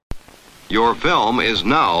Your film is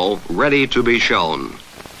now ready to be shown.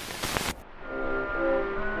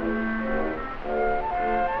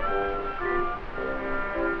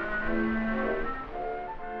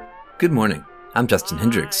 Good morning. I'm Justin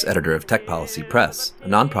Hendricks, editor of Tech Policy Press, a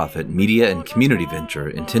nonprofit media and community venture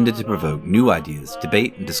intended to provoke new ideas,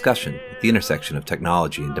 debate, and discussion at the intersection of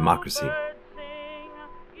technology and democracy.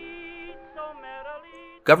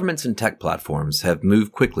 Governments and tech platforms have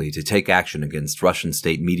moved quickly to take action against Russian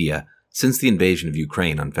state media since the invasion of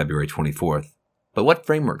Ukraine on February 24th. But what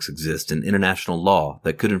frameworks exist in international law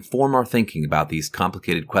that could inform our thinking about these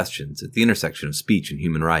complicated questions at the intersection of speech and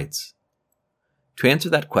human rights? To answer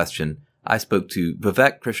that question, I spoke to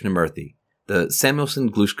Vivek Krishnamurthy, the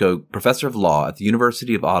Samuelson-Glushko Professor of Law at the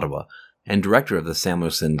University of Ottawa and director of the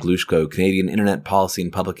Samuelson-Glushko Canadian Internet Policy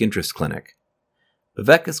and Public Interest Clinic.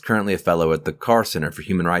 Vivek is currently a fellow at the Carr Center for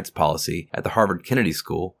Human Rights Policy at the Harvard Kennedy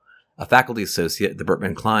School, a faculty associate at the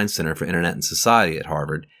Berkman Klein Center for Internet and Society at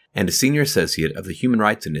Harvard, and a senior associate of the Human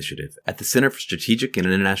Rights Initiative at the Center for Strategic and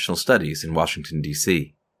International Studies in Washington,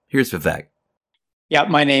 D.C. Here's Vivek. Yeah,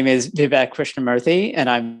 my name is Vivek Krishnamurthy, and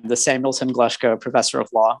I'm the Samuelson-Glushko Professor of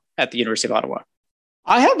Law at the University of Ottawa.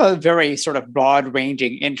 I have a very sort of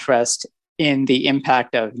broad-ranging interest in the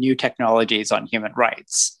impact of new technologies on human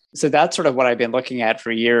rights. So that's sort of what I've been looking at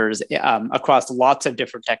for years across lots of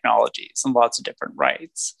different technologies and lots of different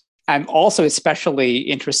rights. I'm also especially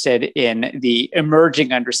interested in the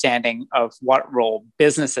emerging understanding of what role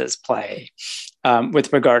businesses play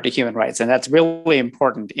with regard to human rights. And that's really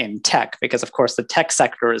important in tech because, of course, the tech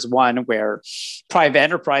sector is one where private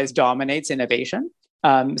enterprise dominates innovation.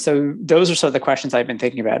 So those are sort of the questions I've been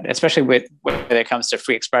thinking about, especially when it comes to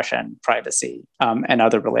free expression, privacy, and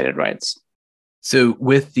other related rights. So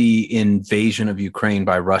with the invasion of Ukraine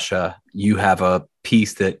by Russia, you have a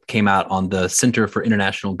piece that came out on the Center for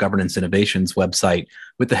International Governance Innovations website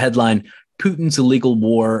with the headline, "Putin's illegal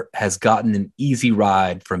war has gotten an easy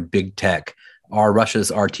ride from big tech. Are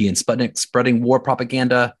Russia's RT and Sputnik spreading war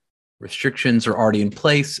propaganda? Restrictions are already in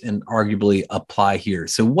place and arguably apply here."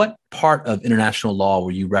 So what part of international law were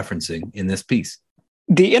you referencing in this piece?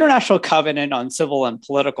 The International Covenant on Civil and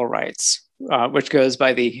Political Rights, which goes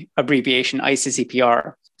by the abbreviation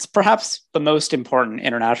ICCPR, is perhaps the most important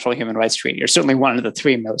international human rights treaty, or certainly one of the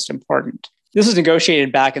three most important. This was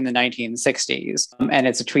negotiated back in the 1960s, and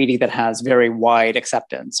it's a treaty that has very wide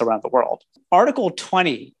acceptance around the world. Article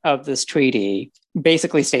 20 of this treaty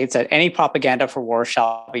basically states that any propaganda for war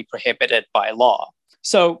shall be prohibited by law.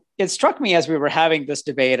 So it struck me as we were having this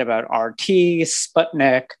debate about RT,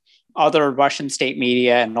 Sputnik, other Russian state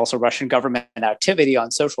media, and also Russian government activity on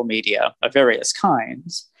social media of various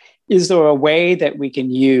kinds. Is there a way that we can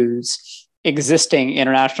use existing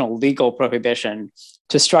international legal prohibition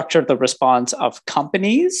to structure the response of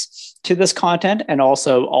companies to this content and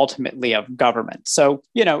also ultimately of government? So,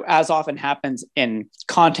 as often happens in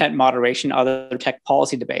content moderation, other tech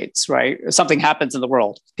policy debates, right? Something happens in the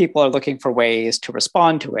world. People are looking for ways to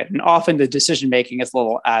respond to it. And often the decision-making is a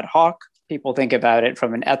little ad hoc. People think about it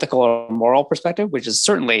from an ethical or moral perspective, which is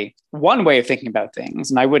certainly one way of thinking about things,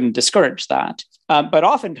 and I wouldn't discourage that. But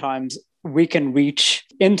oftentimes, we can reach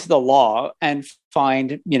into the law and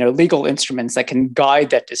find, legal instruments that can guide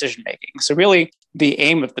that decision-making. So really, the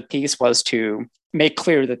aim of the piece was to make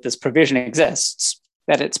clear that this provision exists,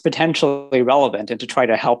 that it's potentially relevant, and to try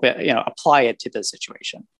to help it, apply it to the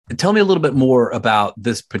situation. Tell me a little bit more about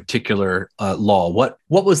this particular law. What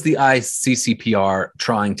was the ICCPR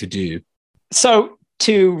trying to do? So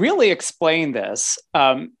to really explain this,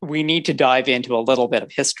 we need to dive into a little bit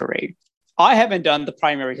of history. I haven't done the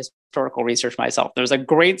primary historical research myself. There's a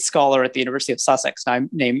great scholar at the University of Sussex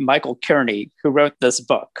named Michael Kearney who wrote this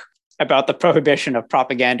book about the prohibition of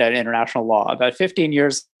propaganda in international law about 15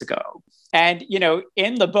 years ago. And,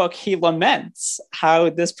 in the book, he laments how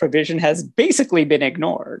this provision has basically been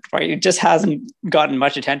ignored, right? It just hasn't gotten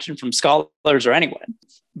much attention from scholars or anyone.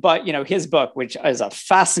 But, his book, which is a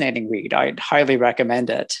fascinating read, I'd highly recommend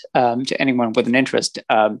it to anyone with an interest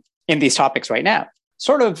in these topics right now,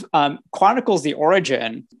 sort of chronicles the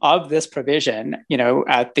origin of this provision,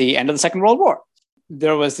 at the end of the Second World War.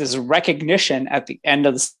 There was this recognition at the end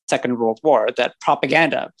of the Second World War that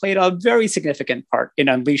propaganda played a very significant part in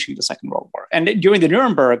unleashing the Second World War. And during the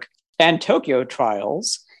Nuremberg and Tokyo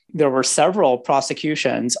trials, there were several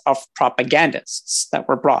prosecutions of propagandists that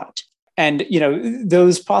were brought. And,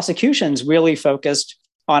 those prosecutions really focused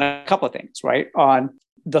on a couple of things, right? On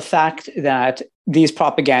the fact that these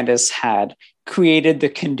propagandists had created the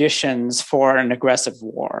conditions for an aggressive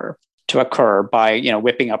war to occur by,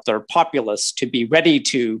 whipping up their populace to be ready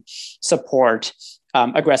to support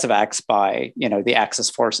aggressive acts by, the Axis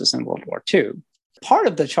forces in World War II. part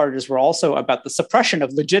of the charges were also about the suppression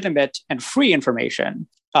of legitimate and free information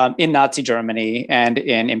in Nazi Germany and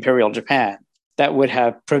in Imperial Japan that would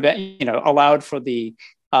have allowed for the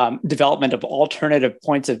development of alternative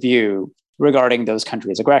points of view regarding those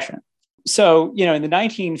countries' aggression. So, in the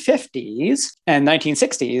 1950s and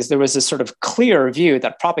 1960s, there was this sort of clear view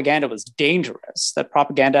that propaganda was dangerous, that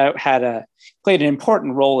propaganda played an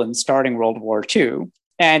important role in starting World War II.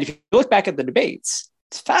 And if you look back at the debates,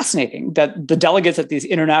 it's fascinating that the delegates at these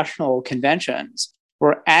international conventions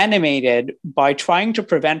were animated by trying to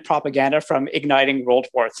prevent propaganda from igniting World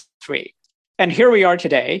War III. And here we are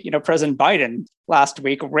today. President Biden last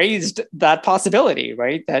week raised that possibility,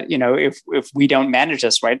 right? That, if we don't manage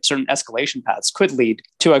this, right, certain escalation paths could lead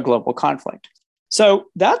to a global conflict. So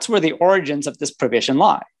that's where the origins of this provision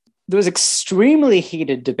lie. There was extremely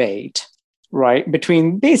heated debate, right,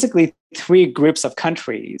 between basically three groups of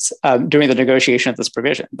countries during the negotiation of this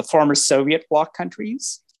provision: the former Soviet bloc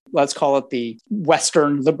countries, let's call it the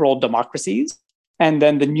Western liberal democracies, and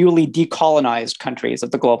then the newly decolonized countries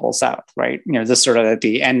of the global South, right? This sort of at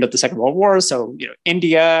the end of the Second World War. So,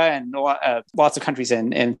 India and lots of countries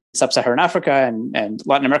in sub-Saharan Africa and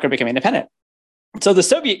Latin America became independent. So the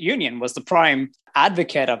Soviet Union was the prime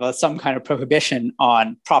advocate of some kind of prohibition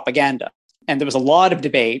on propaganda. And there was a lot of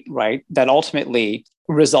debate, right, that ultimately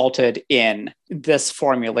resulted in this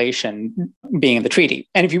formulation being the treaty.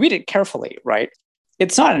 And if you read it carefully, right,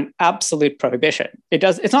 it's not an absolute prohibition.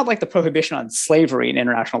 It's not like the prohibition on slavery in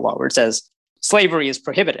international law, where it says slavery is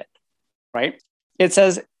prohibited, right? It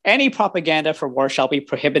says any propaganda for war shall be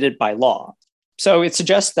prohibited by law. So it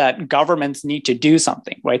suggests that governments need to do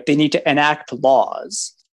something, right? They need to enact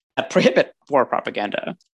laws that prohibit war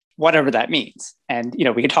propaganda, whatever that means. And,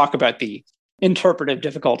 we can talk about the interpretive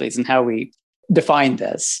difficulties and how we define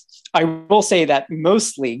this. I will say that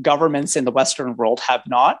mostly governments in the Western world have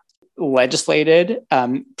not legislated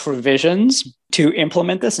provisions to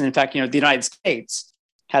implement this. And in fact, the United States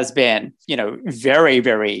has been, very,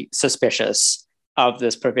 very suspicious of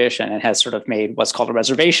this provision and has sort of made what's called a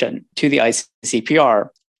reservation to the ICCPR,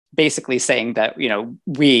 basically saying that,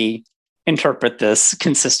 we interpret this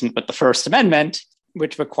consistent with the First Amendment,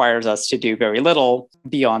 which requires us to do very little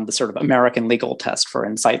beyond the sort of American legal test for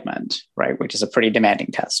incitement, right, which is a pretty demanding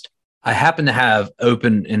test. I happen to have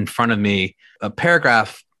open in front of me a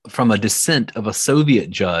paragraph from a dissent of a Soviet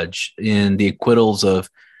judge in the acquittals of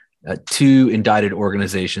two indicted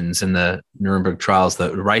organizations in the Nuremberg trials,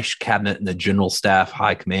 the Reich Cabinet and the General Staff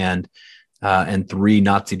High Command, and three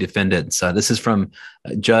Nazi defendants. This is from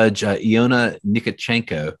Judge Iona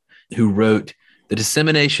Nikitchenko, who wrote, "The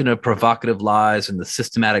dissemination of provocative lies and the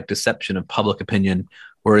systematic deception of public opinion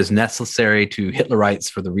were as necessary to Hitlerites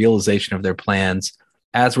for the realization of their plans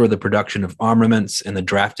as were the production of armaments and the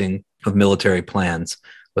drafting of military plans.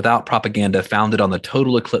 Without propaganda founded on the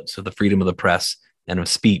total eclipse of the freedom of the press and of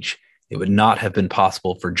speech, it would not have been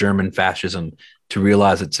possible for German fascism to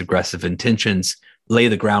realize its aggressive intentions, lay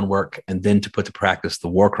the groundwork, and then to put to practice the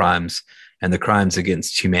war crimes and the crimes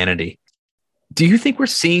against humanity." Do you think we're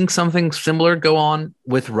seeing something similar go on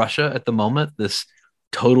with Russia at the moment, this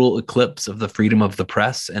total eclipse of the freedom of the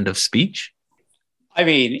press and of speech? I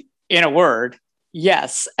mean, in a word,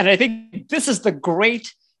 yes. And I think this is the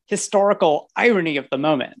great historical irony of the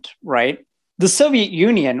moment, right? The Soviet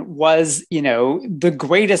Union was, the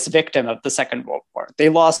greatest victim of the Second World War. They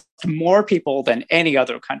lost more people than any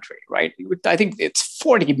other country, right? I think it's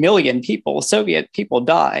 40 million people, Soviet people,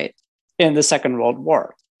 died in the Second World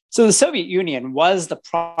War. So the Soviet Union was the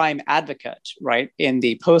prime advocate, right, in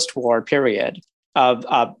the post-war period of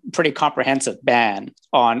a pretty comprehensive ban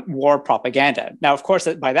on war propaganda. Now, of course,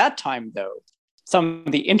 by that time, though, some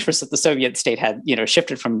of the interests of the Soviet state had,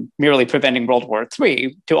 shifted from merely preventing World War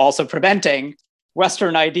III to also preventing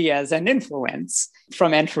Western ideas and influence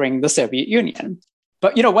from entering the Soviet Union.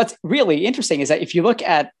 But, what's really interesting is that if you look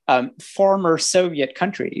at former Soviet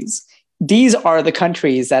countries, these are the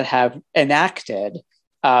countries that have enacted,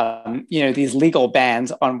 these legal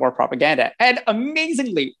bans on war propaganda. And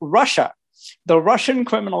amazingly, Russia, the Russian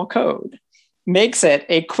criminal code, makes it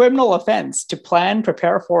a criminal offense to plan,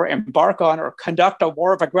 prepare for, embark on, or conduct a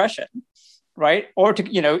war of aggression, right? Or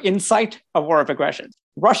to, incite a war of aggression.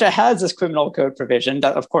 Russia has this criminal code provision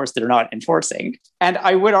that, of course, they're not enforcing. And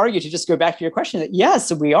I would argue, to just go back to your question, that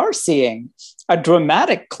yes, we are seeing a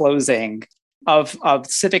dramatic closing of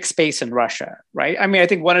civic space in Russia, right? I mean, I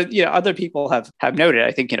think one of other people have noted,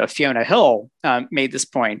 I think, Fiona Hill made this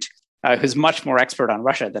point, who's much more expert on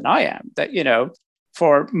Russia than I am, that,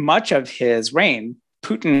 for much of his reign,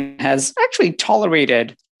 Putin has actually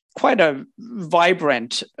tolerated quite a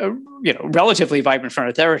vibrant, relatively vibrant for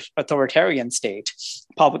an authoritarian state,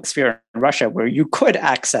 public sphere in Russia, where you could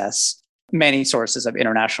access many sources of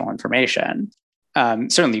international information.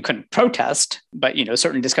 Certainly you couldn't protest, but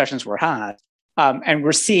certain discussions were had. And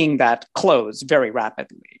we're seeing that close very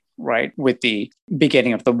rapidly, right, with the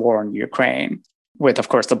beginning of the war in Ukraine, with, of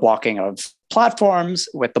course, the blocking of platforms,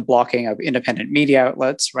 with the blocking of independent media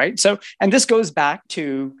outlets, right? So, and this goes back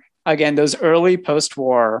to, again, those early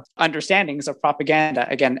post-war understandings of propaganda,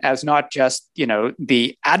 again, as not just,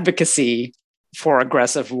 the advocacy for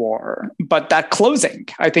aggressive war, but that closing,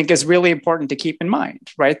 I think, is really important to keep in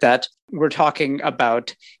mind, right? That we're talking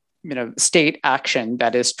about, state action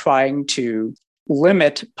that is trying to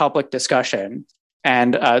limit public discussion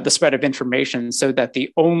and the spread of information, so that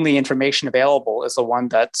the only information available is the one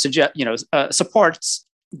that supports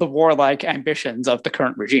the warlike ambitions of the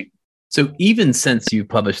current regime. So even since you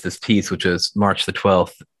published this piece, which is March the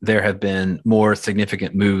 12th, there have been more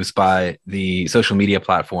significant moves by the social media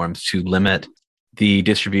platforms to limit the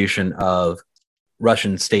distribution of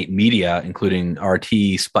Russian state media, including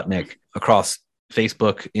RT, Sputnik, across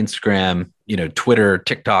Facebook, Instagram, Twitter,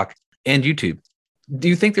 TikTok, and YouTube. Do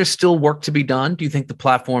you think there's still work to be done? Do you think the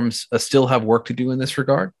platforms still have work to do in this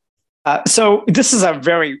regard? So this is a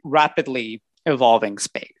very rapidly evolving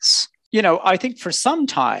space. I think for some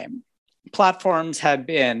time, platforms have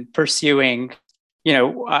been pursuing,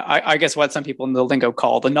 I guess what some people in the lingo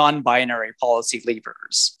call the non-binary policy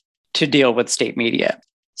levers to deal with state media.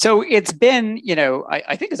 So it's been,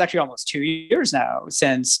 I think it's actually almost 2 years now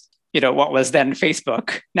since, what was then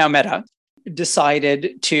Facebook, now Meta,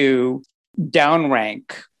 decided to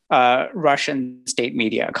downrank Russian state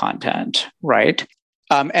media content, right?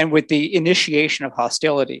 And with the initiation of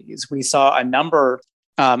hostilities, we saw a number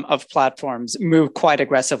of platforms move quite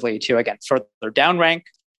aggressively to, again, further downrank,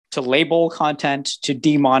 to label content, to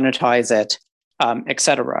demonetize it, et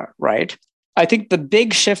cetera, right? I think the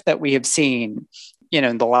big shift that we have seen,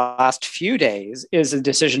 in the last few days is a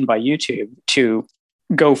decision by YouTube to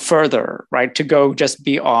go further, right? To go just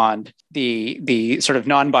beyond the sort of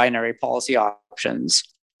non-binary policy options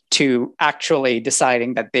to actually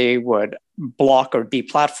deciding that they would block or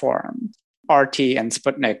deplatform RT and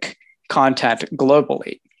Sputnik content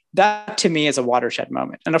globally. That to me is a watershed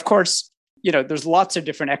moment. And of course, there's lots of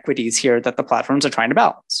different equities here that the platforms are trying to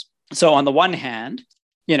balance. So on the one hand,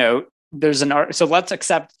 so let's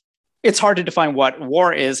accept it's hard to define what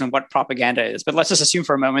war is and what propaganda is, but let's just assume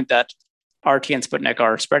for a moment that RT and Sputnik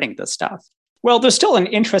are spreading this stuff. Well, there's still an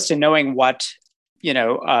interest in knowing what,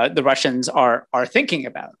 the Russians are thinking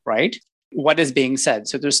about, right? What is being said.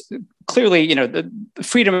 So there's clearly, the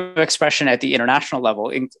freedom of expression at the international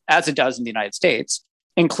level, as it does in the United States,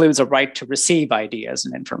 includes a right to receive ideas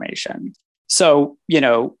and information. So,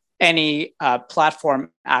 any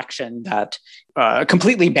platform action that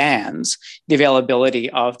completely bans the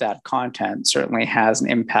availability of that content certainly has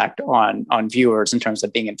an impact on viewers in terms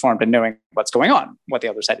of being informed and knowing what's going on, what the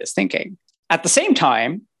other side is thinking. At the same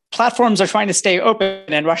time, platforms are trying to stay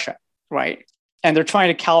open in Russia, right? And they're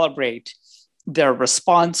trying to calibrate their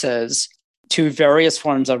responses to various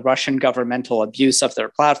forms of Russian governmental abuse of their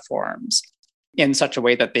platforms in such a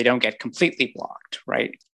way that they don't get completely blocked,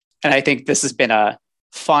 right? And I think this has been a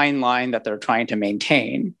fine line that they're trying to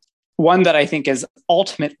maintain, one that I think is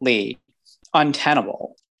ultimately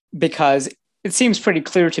untenable, because it seems pretty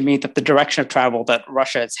clear to me that the direction of travel that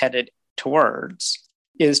Russia is headed towards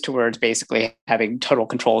is towards basically having total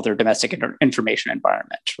control of their domestic information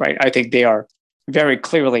environment, right? I think they are very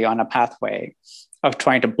clearly on a pathway of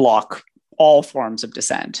trying to block all forms of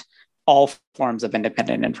dissent, all forms of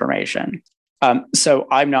independent information. So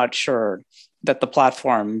I'm not sure that the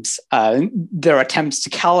platforms, their attempts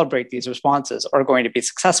to calibrate these responses are going to be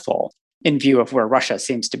successful in view of where Russia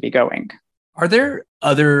seems to be going. Are there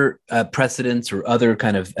other precedents or other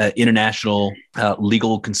kind of international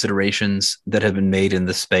legal considerations that have been made in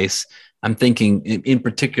this space? I'm thinking in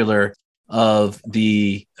particular of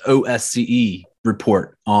the OSCE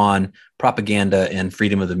report on propaganda and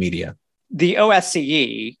freedom of the media. The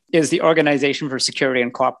OSCE is the Organization for Security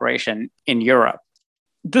and Cooperation in Europe.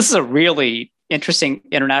 This is a really interesting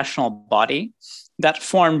international body that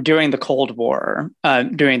formed during the Cold War,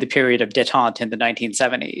 during the period of détente in the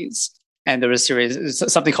 1970s. And there was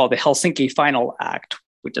something called the Helsinki Final Act,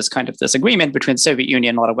 which is kind of this agreement between the Soviet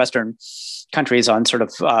Union and a lot of Western countries on sort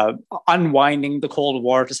of unwinding the Cold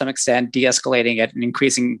War to some extent, de-escalating it and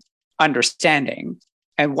increasing understanding.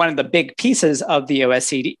 And one of the big pieces of the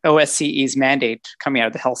OSCE's mandate coming out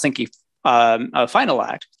of the Helsinki Final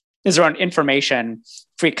Act is around information,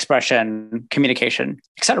 free expression, communication,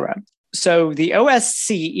 etc. So the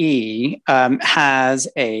OSCE has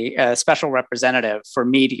a special representative for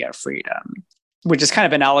media freedom, which is kind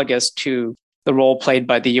of analogous to the role played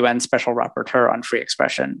by the UN Special Rapporteur on Free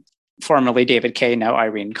Expression, formerly David Kaye, now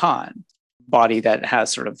Irene Khan, body that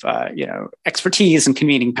has sort of expertise and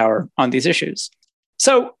convening power on these issues.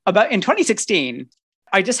 So in 2016,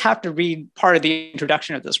 I just have to read part of the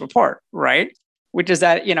introduction of this report, right? Which is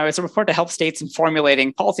that, it's a report to help states in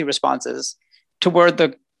formulating policy responses toward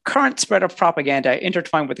the current spread of propaganda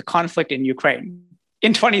intertwined with the conflict in Ukraine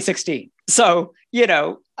in 2016. So,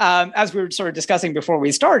 as we were sort of discussing before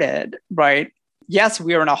we started, right? Yes,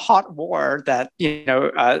 we are in a hot war that,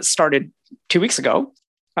 started 2 weeks ago,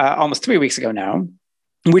 almost 3 weeks ago now,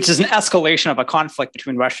 which is an escalation of a conflict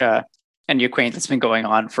between Russia and Ukraine that's been going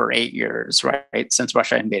on for 8 years, right? Since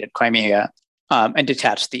Russia invaded Crimea and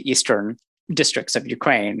detached the eastern districts of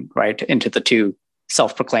Ukraine, right, into the two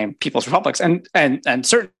self-proclaimed people's republics. And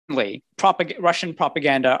certainly Russian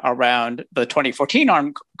propaganda around the 2014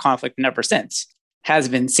 armed conflict and ever since has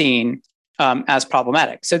been seen as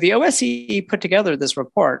problematic. So the OSCE put together this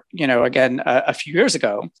report, again, a few years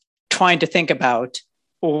ago, trying to think about,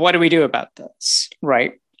 well, what do we do about this,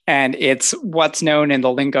 right? And it's what's known in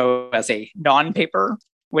the lingo as a non-paper,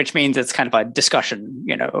 which means it's kind of a discussion,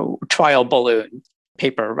 trial balloon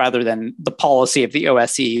paper rather than the policy of the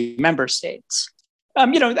OSCE member states.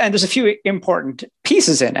 And there's a few important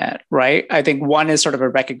pieces in it, right? I think one is sort of a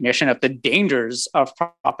recognition of the dangers of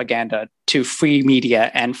propaganda to free media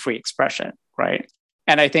and free expression, right?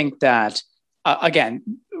 And I think that, again,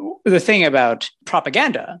 the thing about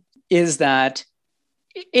propaganda is that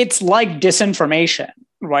it's like disinformation,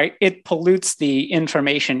 right? It pollutes the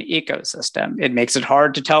information ecosystem. It makes it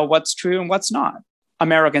hard to tell what's true and what's not.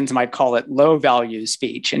 Americans might call it low-value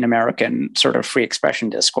speech in American sort of free expression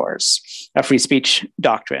discourse, a free speech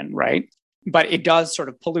doctrine, right? But it does sort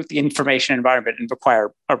of pollute the information environment and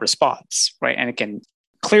require a response, right? And it can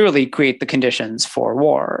clearly create the conditions for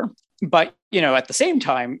war. But, at the same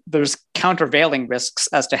time, there's countervailing risks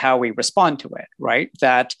as to how we respond to it, right?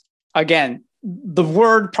 That, again, the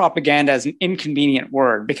word propaganda is an inconvenient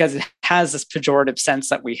word because it has this pejorative sense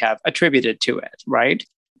that we have attributed to it, right?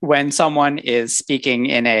 When someone is speaking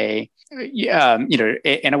in a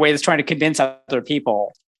way that's trying to convince other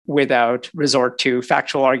people without resort to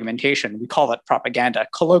factual argumentation, we call it propaganda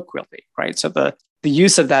colloquially, right? So the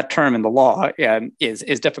use of that term in the law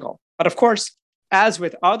is difficult. But of course, as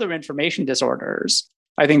with other information disorders,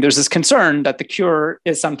 I think there's this concern that the cure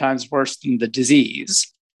is sometimes worse than the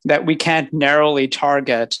disease, that we can't narrowly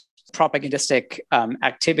target propagandistic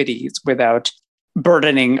activities without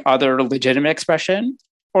burdening other legitimate expression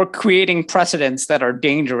or creating precedents that are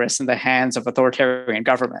dangerous in the hands of authoritarian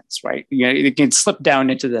governments, right? You can slip down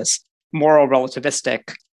into this moral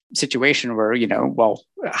relativistic situation where,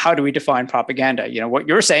 how do we define propaganda? What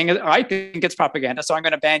you're saying is, I think it's propaganda, so I'm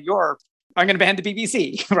going to ban the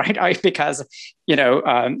BBC, right? Because,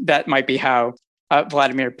 that might be how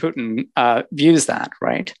Vladimir Putin views that,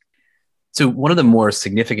 right? So one of the more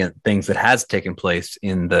significant things that has taken place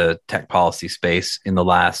in the tech policy space in the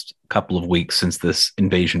last couple of weeks since this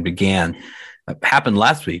invasion began happened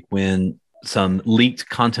last week when some leaked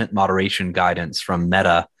content moderation guidance from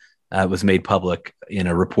Meta was made public in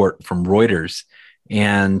a report from Reuters.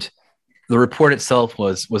 And the report itself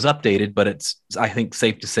was updated, but it's, I think,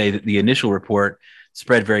 safe to say that the initial report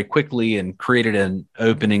spread very quickly and created an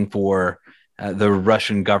opening for the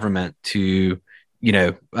Russian government to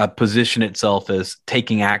position itself as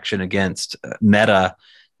taking action against Meta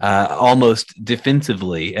almost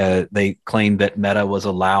defensively. They claimed that Meta was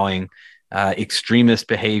allowing extremist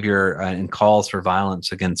behavior and calls for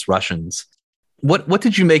violence against Russians. What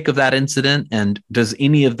did you make of that incident? And does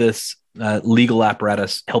any of this legal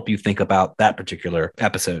apparatus help you think about that particular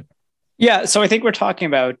episode? Yeah, so I think we're talking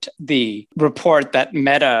about the report that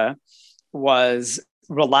Meta was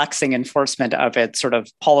relaxing enforcement of its sort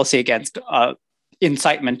of policy against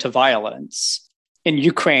incitement to violence in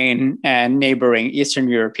Ukraine and neighboring Eastern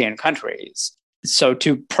European countries. So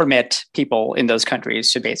to permit people in those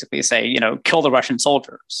countries to basically say, kill the Russian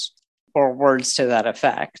soldiers or words to that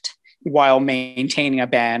effect, while maintaining a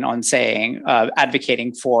ban on saying,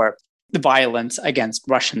 advocating for the violence against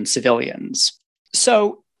Russian civilians.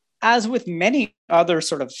 So as with many other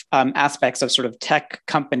sort of aspects of sort of tech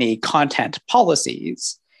company content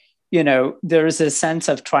policies, there's a sense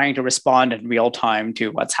of trying to respond in real time to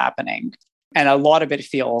what's happening. And a lot of it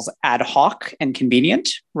feels ad hoc and convenient,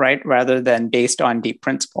 right? Rather than based on deep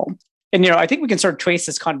principle. And, I think we can sort of trace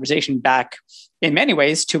this conversation back in many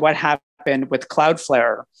ways to what happened with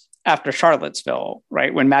Cloudflare after Charlottesville,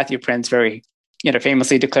 right? When Matthew Prince very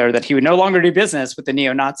famously declared that he would no longer do business with the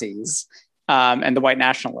neo-Nazis and the white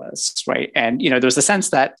nationalists, right? And, there's a sense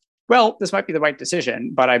that, well, this might be the right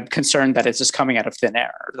decision, but I'm concerned that it's just coming out of thin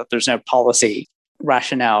air, that there's no policy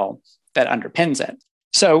rationale that underpins it.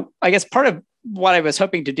 So I guess part of what I was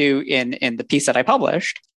hoping to do in the piece that I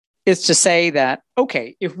published is to say that,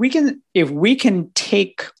 okay, if we can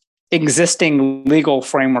take existing legal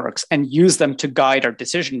frameworks and use them to guide our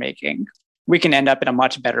decision-making, we can end up in a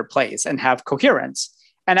much better place and have coherence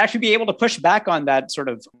and actually be able to push back on that sort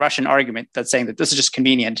of Russian argument that's saying that this is just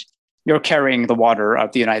convenient. You're carrying the water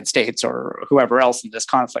of the United States or whoever else in this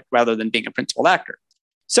conflict rather than being a principal actor.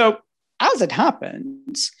 So as it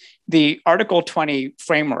happens, the Article 20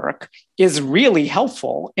 framework is really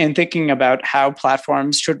helpful in thinking about how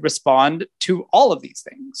platforms should respond to all of these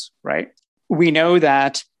things, right? We know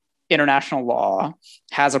that international law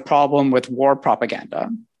has a problem with war propaganda,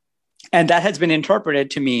 and that has been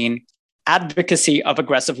interpreted to mean advocacy of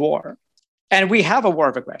aggressive war. And we have a war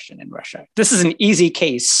of aggression in Russia. This is an easy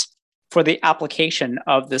case for the application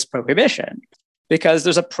of this prohibition because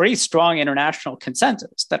there's a pretty strong international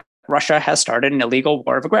consensus that Russia has started an illegal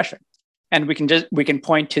war of aggression. And we can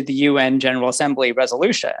point to the UN General Assembly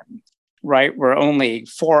resolution, right, where only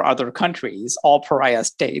 4 other countries, all pariah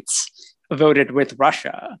states, voted with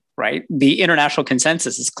Russia, right? The international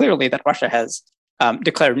consensus is clearly that Russia has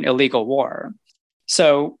declared an illegal war.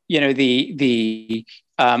 So, the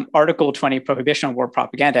Article 20 prohibition on war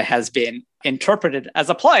propaganda has been interpreted as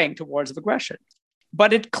applying to wars of aggression,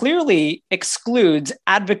 but it clearly excludes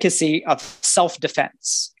advocacy of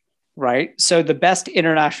self-defense, right? So the best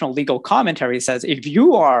international legal commentary says if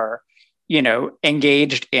you are,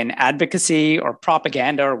 engaged in advocacy or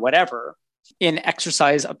propaganda or whatever in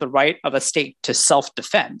exercise of the right of a state to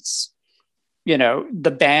self-defense,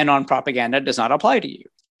 the ban on propaganda does not apply to you.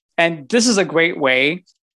 And this is a great way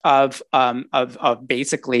of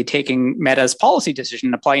basically taking Meta's policy decision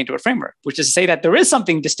and applying it to a framework, which is to say that there is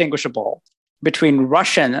something distinguishable between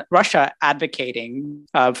Russia advocating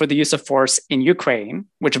for the use of force in Ukraine,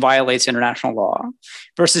 which violates international law,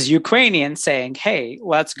 versus Ukrainians saying, hey,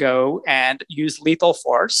 let's go and use lethal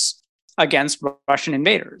force against Russian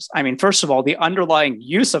invaders. I mean, first of all, the underlying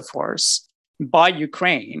use of force by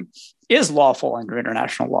Ukraine is lawful under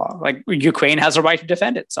international law. Like Ukraine has a right to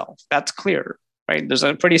defend itself. That's clear, right? There's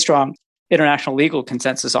a pretty strong international legal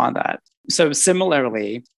consensus on that. So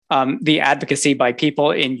similarly, the advocacy by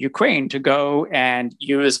people in Ukraine to go and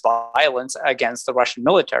use violence against the Russian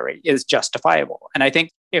military is justifiable. And I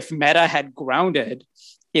think if Meta had grounded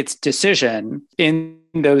its decision in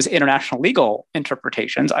those international legal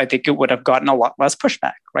interpretations, I think it would have gotten a lot less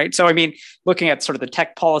pushback, right? So, I mean, looking at sort of the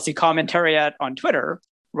tech policy commentary on Twitter,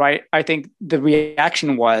 right, I think the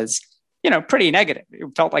reaction was, pretty negative.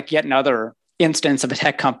 It felt like yet another instance of a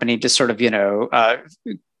tech company just sort of,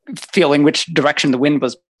 feeling which direction the wind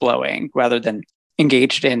was blowing rather than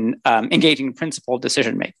engaging in principled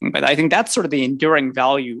decision making. But I think that's sort of the enduring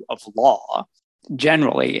value of law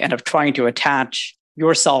generally, and of trying to attach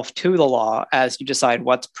yourself to the law as you decide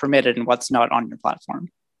what's permitted and what's not on your platform.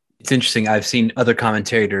 It's interesting. I've seen other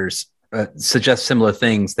commentators suggest similar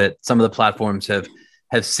things, that some of the platforms have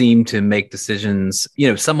seemed to make decisions,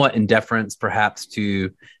 somewhat in deference perhaps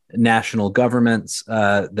to national governments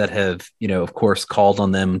that have, of course, called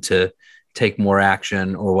on them to take more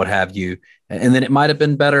action or what have you. And then it might have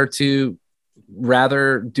been better to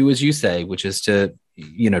rather do as you say, which is to,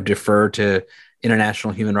 defer to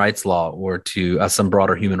international human rights law or to some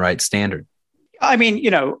broader human rights standard. I mean,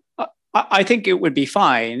 I think it would be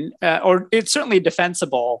fine, or it's certainly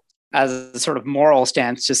defensible as a sort of moral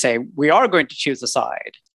stance to say, we are going to choose a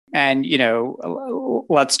side. And,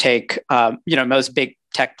 let's take, most big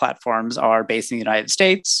tech platforms are based in the United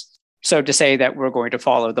States. So to say that we're going to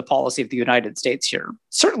follow the policy of the United States here,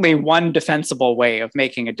 certainly one defensible way of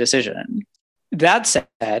making a decision. That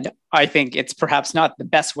said, I think it's perhaps not the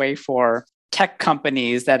best way for tech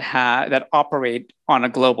companies that operate on a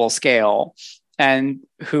global scale and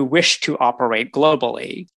who wish to operate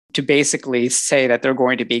globally to basically say that they're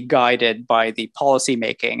going to be guided by the policy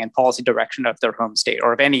making and policy direction of their home state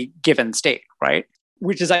or of any given state, right?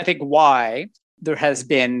 Which is, I think, why there has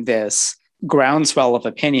been this groundswell of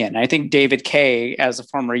opinion. I think David Kaye, as a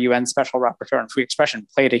former UN Special Rapporteur on Free Expression,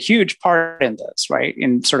 played a huge part in this, right?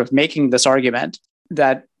 In sort of making this argument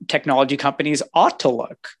that technology companies ought to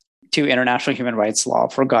look to international human rights law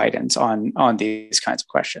for guidance on these kinds of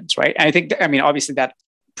questions, right? And I think, obviously that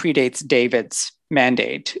predates David's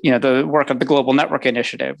mandate. The work of the Global Network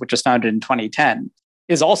Initiative, which was founded in 2010,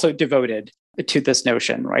 is also devoted to this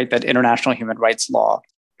notion, right? That international human rights law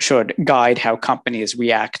should guide how companies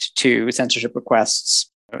react to censorship requests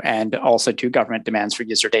and also to government demands for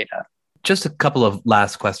user data. Just a couple of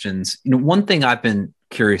last questions. One thing I've been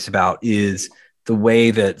curious about is the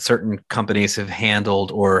way that certain companies have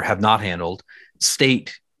handled or have not handled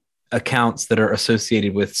state accounts that are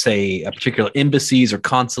associated with, say, a particular embassies or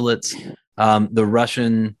consulates. The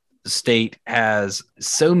Russian state has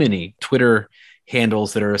so many Twitter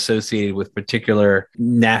handles that are associated with particular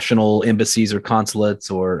national embassies or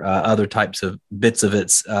consulates or other types of bits of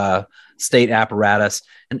its state apparatus.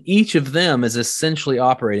 And each of them is essentially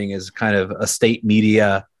operating as kind of a state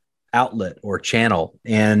media outlet or channel.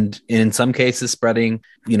 And in some cases, spreading,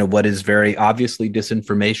 what is very obviously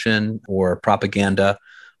disinformation or propaganda.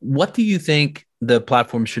 What do you think the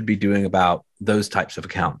platform should be doing about those types of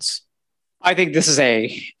accounts? I think this is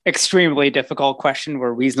a extremely difficult question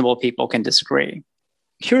where reasonable people can disagree.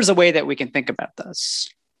 Here's a way that we can think about this.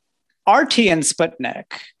 RT and Sputnik,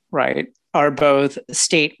 right, are both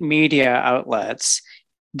state media outlets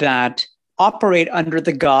that operate under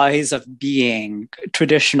the guise of being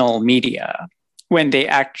traditional media when they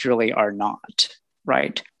actually are not,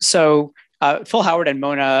 right? So Phil Howard and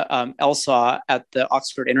Mona Elsaw at the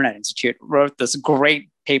Oxford Internet Institute wrote this great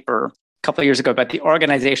paper a couple of years ago about the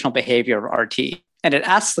organizational behavior of RT. And it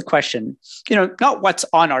asks the question, not what's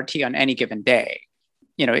on RT on any given day.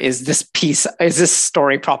 Is this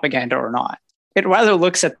story propaganda or not? It rather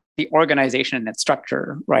looks at the organization and its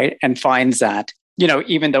structure, right? And finds that,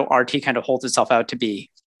 even though RT kind of holds itself out to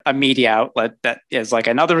be a media outlet that is like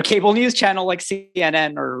another cable news channel like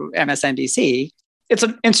CNN or MSNBC, it's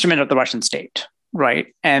an instrument of the Russian state,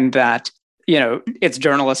 right? And that, its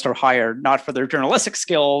journalists are hired not for their journalistic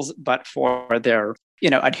skills, but for their,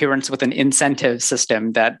 adherence with an incentive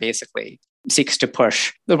system that basically seeks to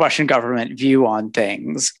push the Russian government view on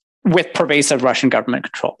things with pervasive Russian government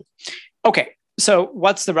control. Okay, so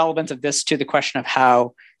what's the relevance of this to the question of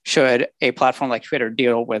how should a platform like Twitter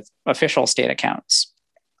deal with official state accounts?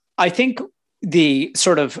 I think the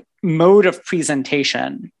sort of mode of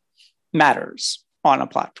presentation matters on a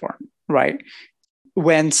platform, right?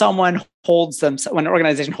 When an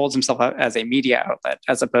organization holds themselves out as a media outlet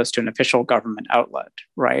as opposed to an official government outlet,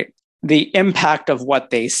 right? The impact of what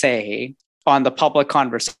they say on the public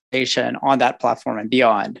conversation on that platform and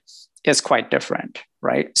beyond is quite different,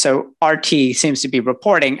 right? So RT seems to be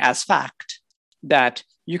reporting as fact that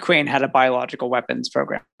Ukraine had a biological weapons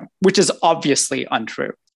program, which is obviously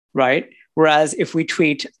untrue, right? Whereas if we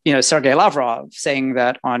tweet, Sergei Lavrov saying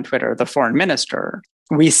that on Twitter, the foreign minister,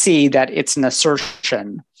 we see that it's an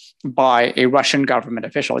assertion by a Russian government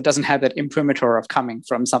official. It doesn't have that imprimatur of coming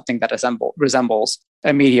from something that resembles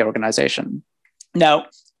a media organization. Now,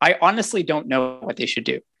 I honestly don't know what they should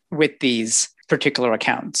do with these particular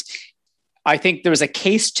accounts. I think there's a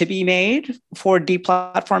case to be made for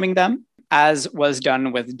deplatforming them, as was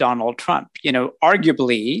done with Donald Trump.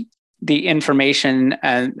 Arguably, the information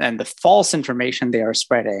and the false information they are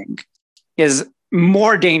spreading is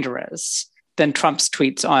more dangerous than Trump's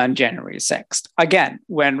tweets on January 6th. Again,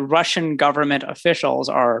 when Russian government officials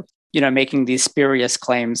are, making these spurious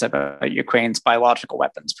claims about Ukraine's biological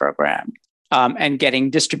weapons program and getting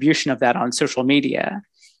distribution of that on social media,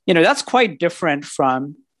 that's quite different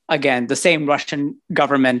from, again, the same Russian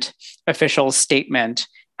government official's statement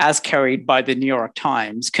as carried by the New York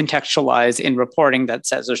Times, contextualized in reporting that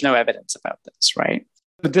says there's no evidence about this, right?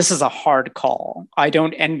 But this is a hard call. I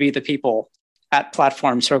don't envy the people at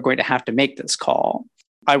platforms who are going to have to make this call.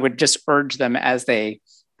 I would just urge them as they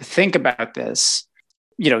think about this,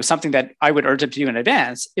 something that I would urge them to do in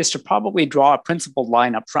advance is to probably draw a principled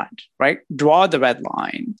line up front, right? Draw the red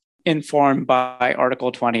line informed by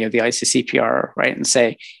Article 20 of the ICCPR, right? And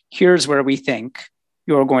say, here's where we think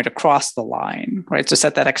you're going to cross the line, right? So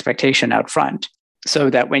set that expectation out front so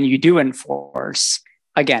that when you do enforce,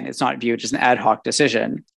 again, it's not viewed as an ad hoc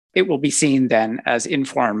decision. It will be seen then as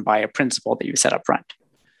informed by a principle that you set up front.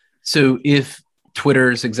 So if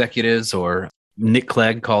Twitter's executives or Nick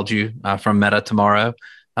Clegg called you from Meta tomorrow,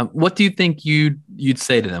 what do you think you'd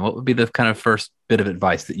say to them? What would be the kind of first bit of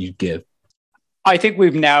advice that you'd give? I think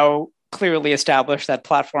we've now clearly established that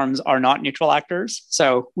platforms are not neutral actors.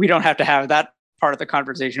 So we don't have to have that part of the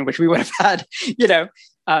conversation, which we would have had,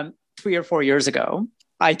 3 or 4 years ago.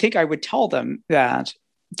 I think I would tell them that,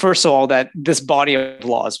 first of all, that this body of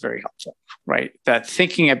law is very helpful, right? That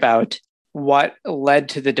thinking about what led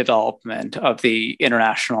to the development of the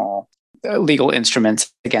international legal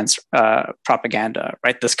instruments against propaganda,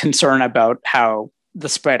 right? This concern about how the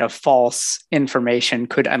spread of false information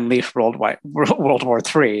could unleash World War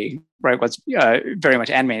III, right? Was very much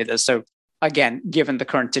animated this. So again, given the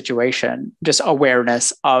current situation, just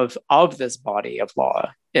awareness of this body of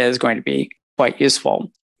law is going to be quite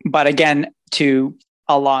useful. But again, to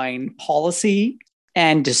align policy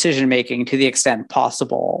and decision-making to the extent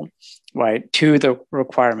possible, right, to the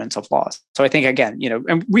requirements of laws. So I think, again,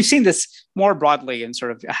 and we've seen this more broadly in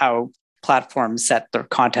sort of how platforms set their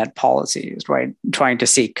content policies, right, trying to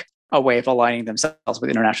seek a way of aligning themselves with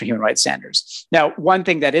international human rights standards. Now, one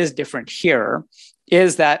thing that is different here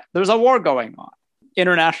is that there's a war going on.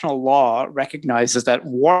 International law recognizes that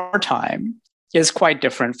wartime is quite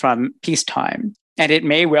different from peacetime. And it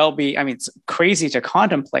may well be, it's crazy to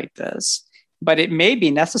contemplate this, but it may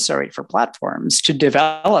be necessary for platforms to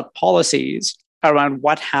develop policies around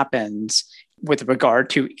what happens with regard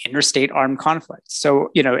to interstate armed conflicts.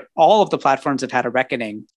 So, all of the platforms have had a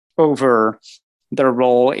reckoning over their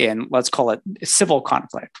role in, let's call it, civil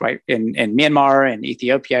conflict, right? In Myanmar and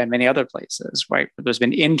Ethiopia and many other places, right? There's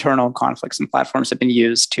been internal conflicts and platforms have been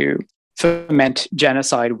used to foment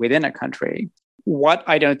genocide within a country. What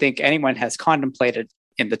I don't think anyone has contemplated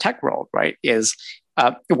in the tech world, right, is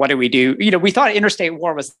what do we do? We thought interstate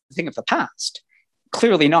war was a thing of the past.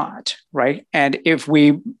 Clearly not, right? And if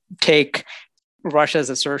we take Russia's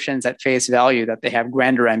assertions at face value that they have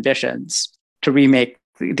grander ambitions to remake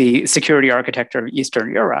the security architecture of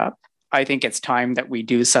Eastern Europe, I think it's time that we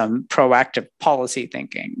do some proactive policy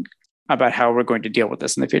thinking about how we're going to deal with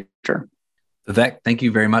this in the future. Vivek, thank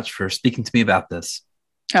you very much for speaking to me about this.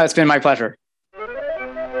 It's been my pleasure.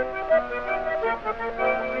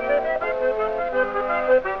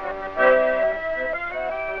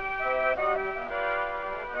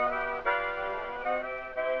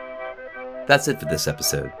 That's it for this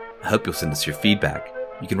episode. I hope you'll send us your feedback.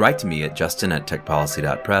 You can write to me at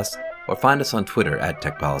justin@techpolicy.press or find us on Twitter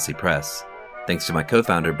 @techpolicypress. Thanks to my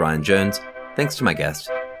co-founder, Brian Jones. Thanks to my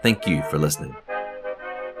guest. Thank you for listening.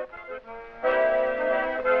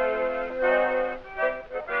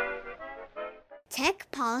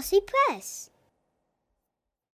 Tech Policy Press.